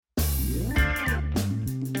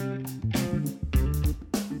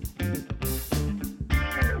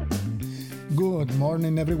Good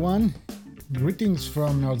morning, everyone. Greetings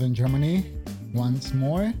from Northern Germany once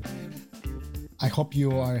more. I hope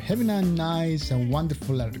you are having a nice, a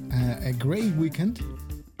wonderful, a great weekend.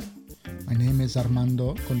 My name is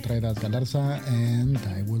Armando Contreras Galarza, and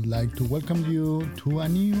I would like to welcome you to a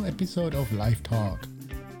new episode of Life Talk.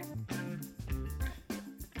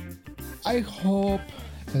 I hope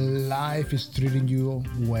life is treating you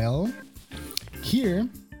well. Here,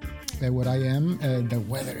 where I am, the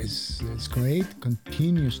weather is great,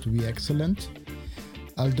 continues to be excellent.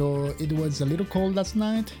 Although it was a little cold last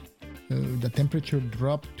night, the temperature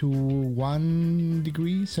dropped to 1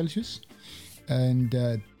 degree Celsius. And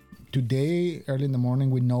today, early in the morning,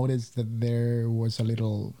 we noticed that there was a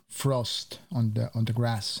little frost on the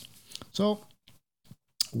grass. So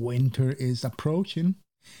winter is approaching,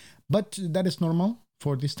 but that is normal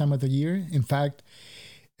for this time of the year. In fact,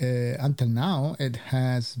 until now, it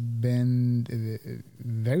has been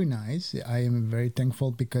very nice. I am very thankful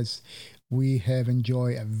because we have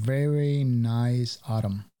enjoyed a very nice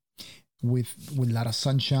autumn with a lot of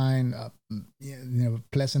sunshine,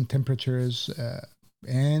 pleasant temperatures,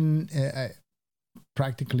 and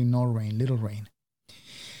practically no rain, little rain.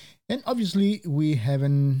 And obviously, we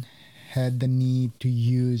haven't had the need to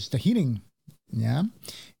use the heating,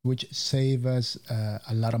 which save us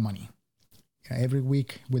a lot of money. Every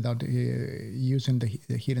week without using the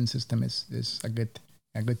heating system is a good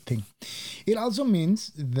thing. It also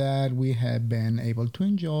means that we have been able to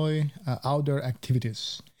enjoy outdoor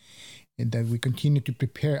activities, and that we continue to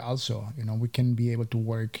prepare also. We can be able to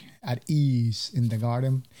work at ease in the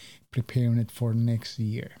garden, preparing it for next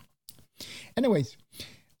year. Anyways,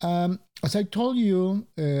 as I told you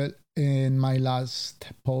in my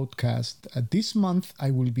last podcast, this month I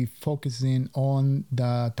will be focusing on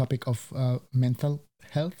the topic of mental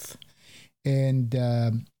health. And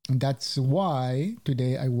that's why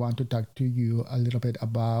today I want to talk to you a little bit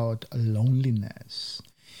about loneliness.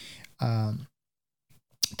 To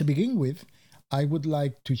begin with, I would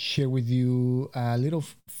like to share with you a little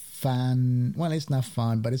fun, well, it's not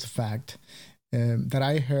fun, but it's a fact, that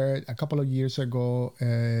I heard a couple of years ago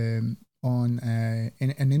on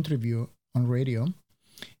in an interview on radio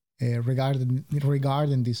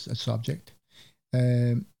regarding this subject,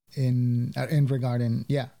 and regarding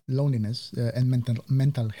loneliness and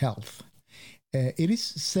mental health. It is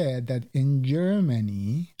said that in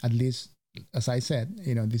Germany, at least as I said,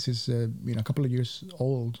 this is a couple of years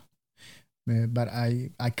old, but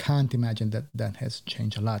I can't imagine that has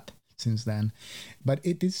changed a lot since then. But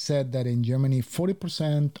it is said that in Germany,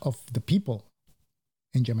 40% of the people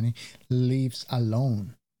in Germany lives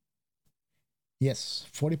alone. Yes,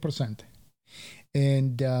 40%.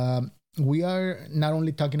 And we are not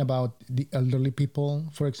only talking about the elderly people,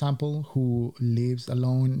 for example, who lives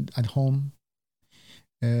alone at home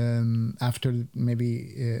after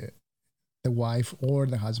maybe the wife or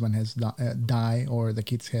the husband has died, or the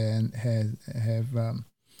kids have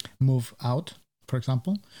moved out, for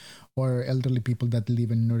example, or elderly people that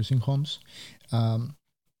live in nursing homes.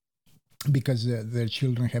 Because their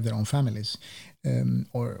children have their own families,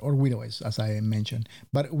 or widows, as I mentioned.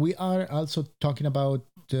 But we are also talking about,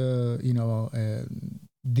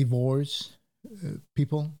 divorced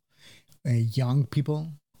people, young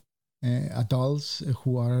people, adults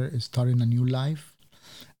who are starting a new life,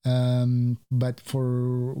 but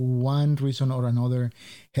for one reason or another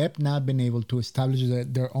have not been able to establish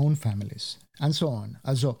their own families, and so on.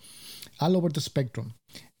 Also, all over the spectrum,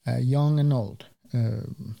 young and old.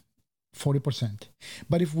 40%.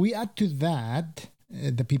 But if we add to that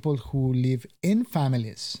the people who live in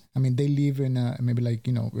families, they live in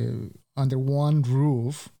under one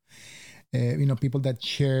roof, people that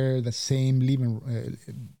share the same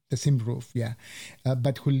the same roof,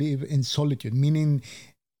 but who live in solitude, meaning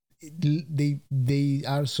they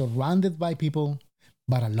are surrounded by people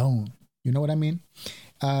but alone. You know what I mean?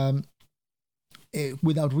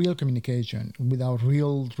 Without real communication, without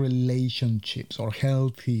real relationships or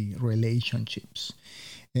healthy relationships.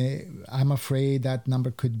 I'm afraid that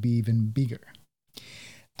number could be even bigger.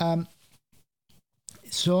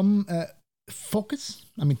 Some focus,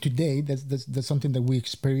 today, that's something that we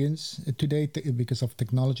experience today because of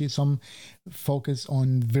technology. Some focus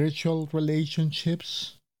on virtual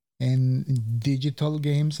relationships and digital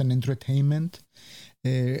games and entertainment.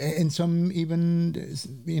 And some even,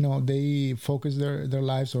 they focus their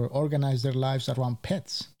lives or organize their lives around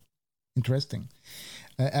pets. Interesting.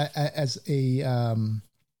 As a, how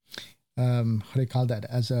do you call that?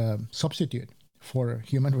 As a substitute for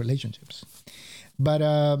human relationships. But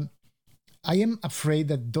I am afraid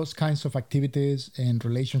that those kinds of activities and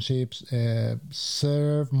relationships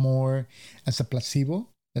serve more as a placebo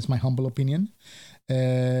That's my humble opinion.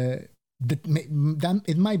 That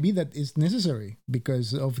it might be that it's necessary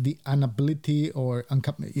because of the inability or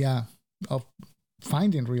of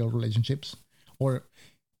finding real relationships or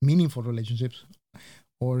meaningful relationships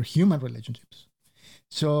or human relationships.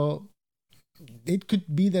 So it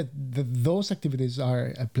could be that those activities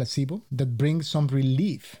are a placebo that brings some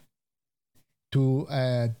relief to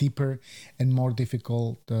a deeper and more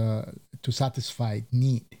difficult to satisfy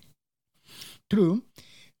need. True,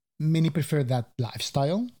 many prefer that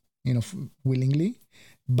lifestyle, willingly,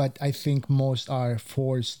 but I think most are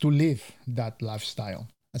forced to live that lifestyle.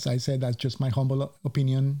 As I said, that's just my humble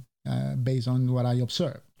opinion based on what I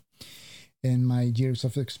observe in my years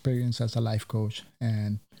of experience as a life coach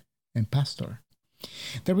and pastor.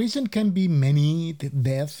 The reason can be many: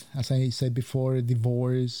 death, as I said before,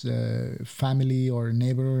 divorce, family or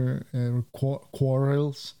neighbor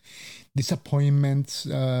quarrels, disappointments,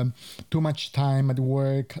 too much time at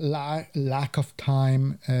work, lack of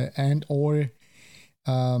time, and or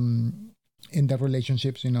in the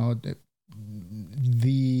relationships, the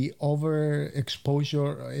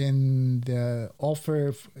overexposure in the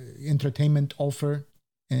entertainment offer,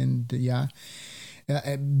 and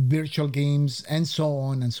virtual games, and so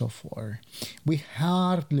on and so forth. We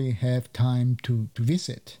hardly have time to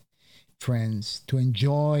visit friends, to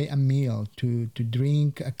enjoy a meal, to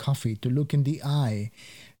drink a coffee, to look in the eye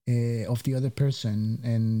of the other person,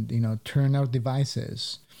 and turn our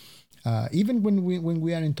devices. Even when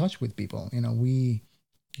we are in touch with people, we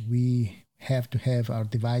have to have our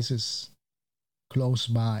devices close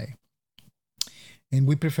by, and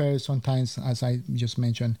we prefer sometimes, as I just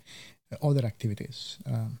mentioned, other activities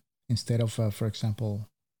instead of, for example,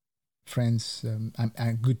 friends,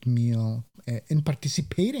 a good meal, in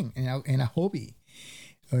participating in a hobby,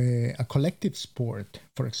 a collective sport,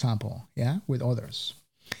 for example, with others.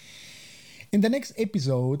 In the next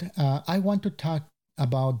episode, I want to talk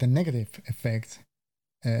about the negative effects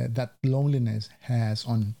that loneliness has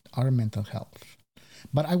on our mental health.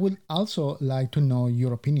 But I would also like to know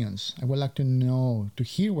your opinions. I would like to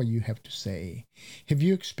hear what you have to say. Have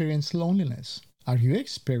you experienced loneliness? Are you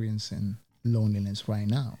experiencing loneliness right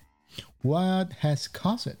now? What has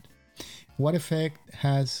caused it? What effect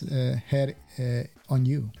has had on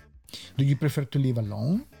you? Do you prefer to live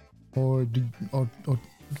alone, or do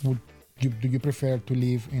you prefer to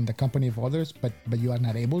live in the company of others, but you are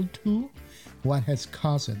not able to? What has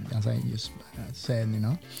caused it? As I just said,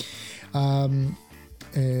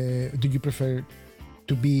 do you prefer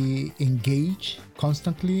to be engaged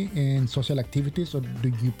constantly in social activities, or do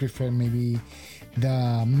you prefer maybe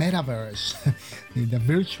the metaverse, the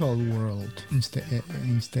virtual world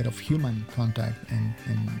instead of human contact and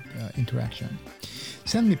interaction?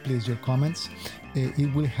 Send me please your comments.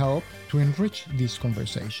 It will help to enrich this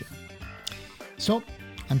conversation. So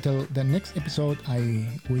until the next episode, I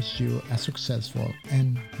wish you a successful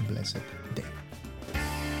and blessed day.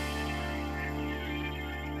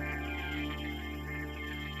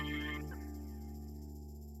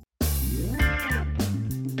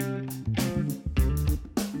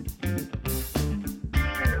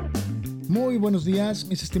 Muy buenos días,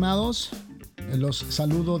 mis estimados. Los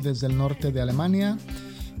saludo desde el norte de Alemania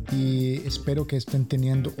y espero que estén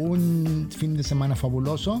teniendo un fin de semana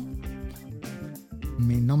fabuloso.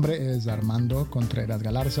 Mi nombre es Armando Contreras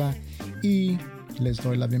Galarza y les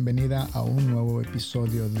doy la bienvenida a un nuevo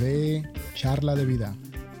episodio de Charla de Vida.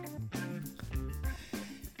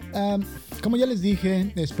 Como ya les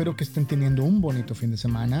dije, espero que estén teniendo un bonito fin de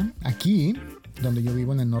semana. Aquí, donde yo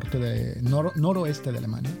vivo en el noroeste de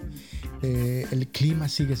Alemania, el clima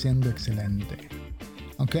sigue siendo excelente.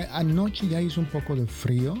 Aunque anoche ya hizo un poco de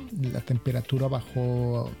frío, la temperatura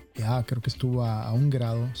bajó, creo que estuvo a 1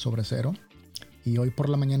 grado sobre cero. Y hoy por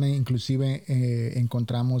la mañana inclusive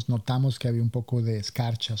notamos que había un poco de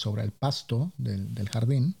escarcha sobre el pasto del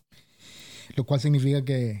jardín, lo cual significa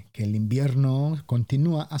que el invierno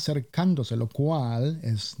continúa acercándose, lo cual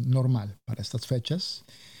es normal para estas fechas.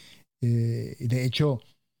 De hecho,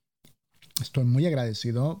 estoy muy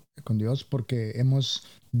agradecido con Dios porque hemos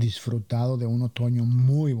disfrutado de un otoño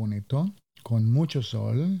muy bonito, con mucho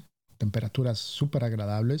sol, temperaturas súper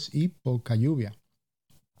agradables y poca lluvia.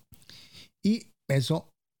 Y eso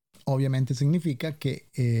obviamente significa que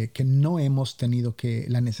no hemos tenido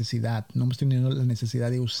la necesidad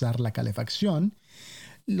de usar la calefacción,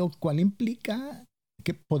 lo cual implica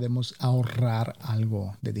que podemos ahorrar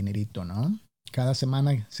algo de dinerito, ¿no? Cada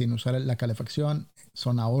semana sin usar la calefacción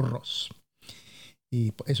son ahorros.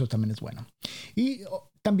 Y eso también es bueno. Y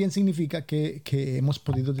también significa que hemos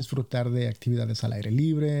podido disfrutar de actividades al aire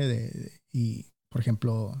libre y por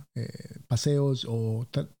ejemplo, paseos o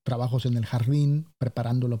trabajos en el jardín,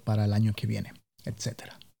 preparándolo para el año que viene,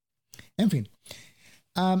 etcétera. En fin,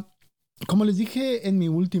 como les dije en mi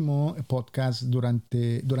último podcast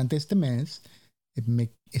durante este mes,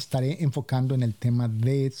 me estaré enfocando en el tema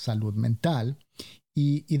de salud mental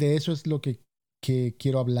y de eso es lo que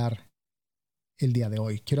quiero hablar el día de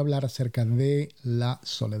hoy. Quiero hablar acerca de la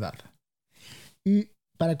soledad. Y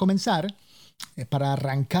para comenzar, para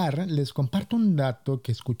arrancar, les comparto un dato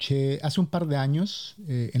que escuché hace un par de años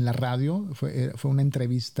en la radio. Fue una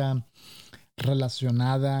entrevista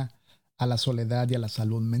relacionada a la soledad y a la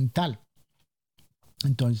salud mental.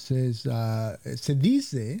 Entonces, se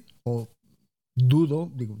dice, o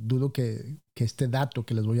dudo que este dato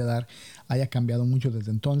que les voy a dar haya cambiado mucho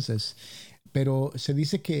desde entonces, pero se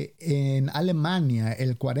dice que en Alemania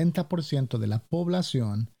el 40% de la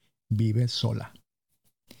población vive sola.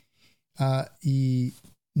 Y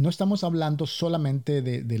no estamos hablando solamente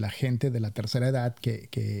de la gente de la tercera edad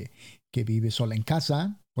que vive sola en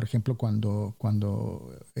casa, por ejemplo, cuando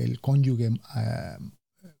el cónyuge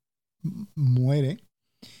muere,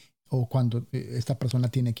 o cuando esta persona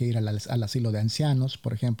tiene que ir al asilo de ancianos,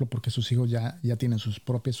 por ejemplo, porque sus hijos ya tienen sus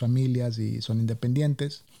propias familias y son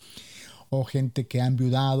independientes, o gente que ha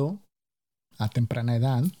enviudado a temprana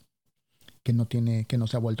edad, que no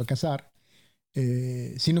se ha vuelto a casar,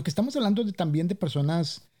 sino que estamos hablando también de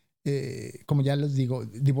personas, como ya les digo,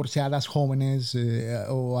 divorciadas, jóvenes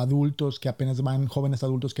o adultos jóvenes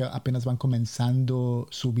adultos que apenas van comenzando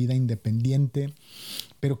su vida independiente,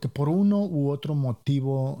 pero que por uno u otro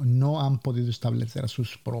motivo no han podido establecer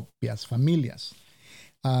sus propias familias.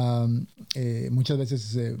 Muchas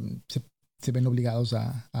veces se ven obligados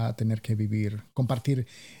a tener que compartir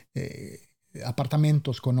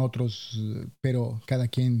apartamentos con otros, pero cada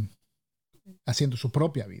quien haciendo su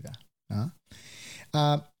propia vida.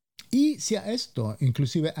 Y si a esto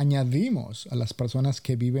inclusive añadimos a las personas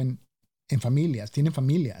que viven en familias, tienen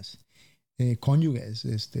familias,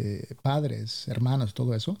 cónyuges, padres, hermanos,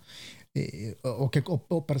 todo eso,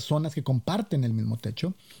 o personas que comparten el mismo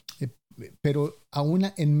techo, pero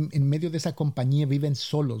aún en medio de esa compañía viven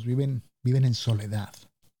solos, viven en soledad.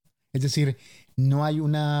 Es decir, no hay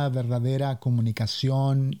una verdadera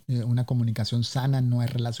comunicación, una comunicación sana, no hay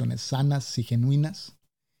relaciones sanas y genuinas.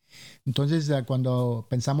 Entonces, cuando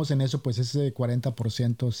pensamos en eso, pues ese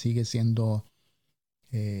 40% sigue siendo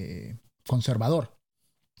conservador.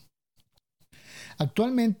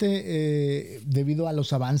 Actualmente, debido a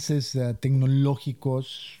los avances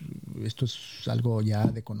tecnológicos, esto es algo ya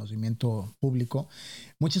de conocimiento público,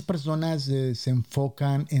 muchas personas se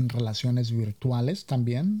enfocan en relaciones virtuales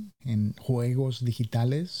también, en juegos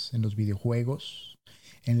digitales, en los videojuegos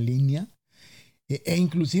en línea, e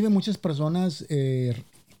inclusive muchas personas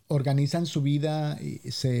organizan su vida,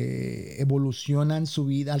 se evolucionan su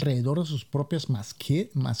vida alrededor de sus propias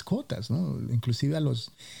mascotas, ¿no? Inclusive a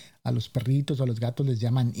los perritos o a los gatos les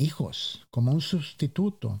llaman hijos, como un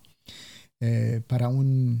sustituto para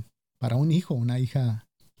un hijo, una hija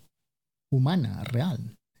humana,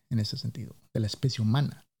 real, en ese sentido, de la especie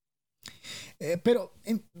humana. Pero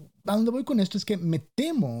a donde voy con esto es que me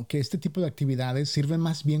temo que este tipo de actividades sirven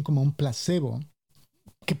más bien como un placebo,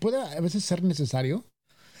 que puede a veces ser necesario,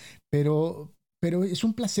 pero es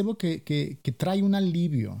un placebo que trae un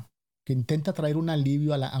alivio, que intenta traer un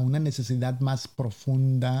alivio a una necesidad más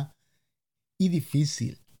profunda y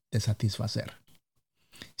difícil de satisfacer.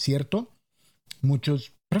 ¿Cierto?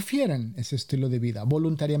 Muchos prefieren ese estilo de vida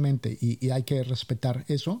voluntariamente y hay que respetar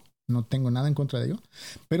eso. No tengo nada en contra de ello.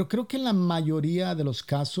 Pero creo que en la mayoría de los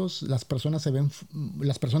casos las personas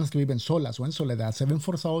que viven solas o en soledad se ven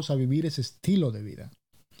forzados a vivir ese estilo de vida.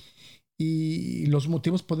 Y los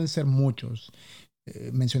motivos pueden ser muchos.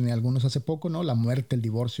 Mencioné algunos hace poco, ¿no? La muerte, el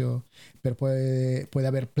divorcio, pero puede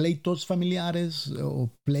haber pleitos familiares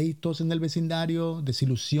o pleitos en el vecindario,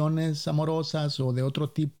 desilusiones amorosas o de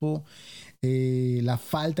otro tipo, la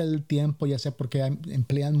falta del tiempo, ya sea porque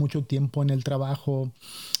emplean mucho tiempo en el trabajo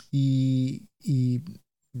y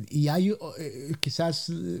hay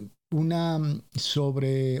quizás una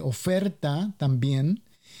sobreoferta también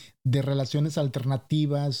de relaciones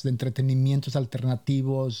alternativas, de entretenimientos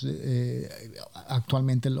alternativos.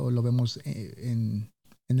 Actualmente lo vemos en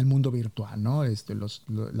el mundo virtual, ¿no?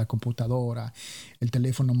 La computadora, el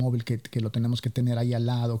teléfono móvil que lo tenemos que tener ahí al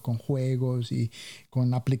lado, con juegos y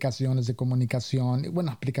con aplicaciones de comunicación,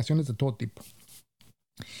 bueno, aplicaciones de todo tipo.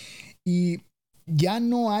 Y ya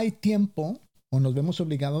no hay tiempo, o nos vemos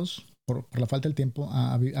obligados por la falta del tiempo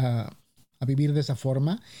a vivir de esa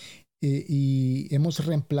forma. y hemos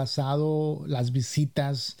reemplazado las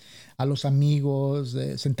visitas a los amigos,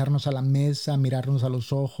 sentarnos a la mesa, mirarnos a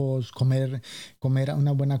los ojos, comer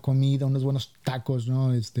una buena comida, unos buenos tacos,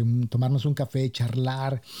 ¿no? Tomarnos un café,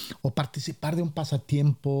 charlar o participar de un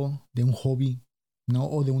pasatiempo, de un hobby, ¿no?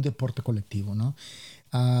 O de un deporte colectivo, ¿no?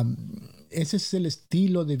 Ese es el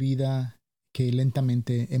estilo de vida que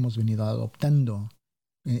lentamente hemos venido adoptando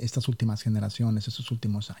estas últimas generaciones, estos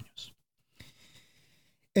últimos años.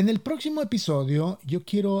 En el próximo episodio yo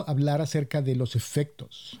quiero hablar acerca de los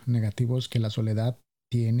efectos negativos que la soledad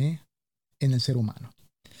tiene en el ser humano.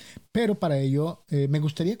 Pero para ello me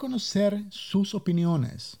gustaría conocer sus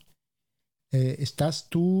opiniones. ¿Estás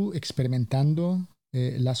tú experimentando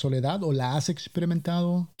la soledad o la has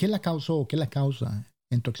experimentado? ¿Qué la causó o qué la causa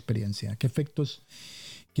en tu experiencia? ¿Qué efectos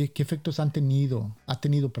ha tenido,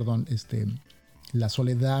 la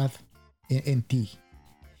soledad en ti?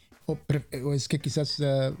 O es que quizás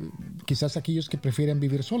aquellos que prefieren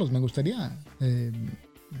vivir solos, me gustaría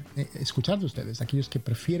escuchar de ustedes, aquellos que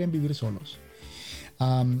prefieren vivir solos.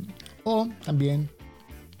 O también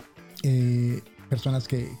personas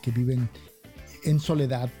que viven en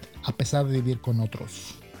soledad a pesar de vivir con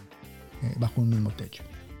otros bajo un mismo techo.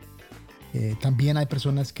 También hay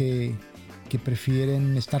personas que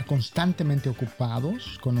prefieren estar constantemente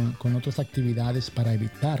ocupados con otras actividades para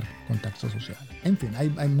evitar contacto social. En fin,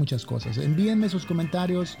 hay muchas cosas. Envíenme sus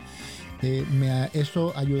comentarios.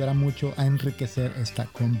 Eso ayudará mucho a enriquecer esta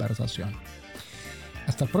conversación.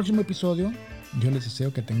 Hasta el próximo episodio. Yo les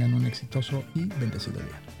deseo que tengan un exitoso y bendecido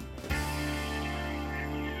día.